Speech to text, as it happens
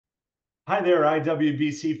Hi there,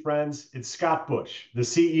 IWBC friends. It's Scott Bush, the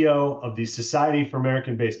CEO of the Society for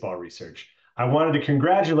American Baseball Research. I wanted to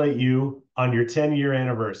congratulate you on your 10-year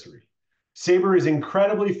anniversary. SABR is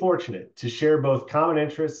incredibly fortunate to share both common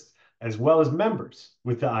interests as well as members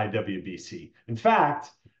with the IWBC. In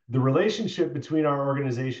fact, the relationship between our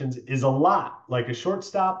organizations is a lot like a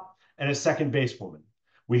shortstop and a second basewoman.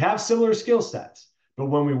 We have similar skill sets, but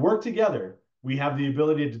when we work together, we have the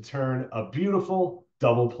ability to turn a beautiful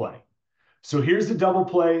double play. So here's the double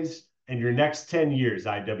plays and your next 10 years,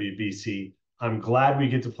 IWBC. I'm glad we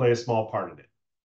get to play a small part in it.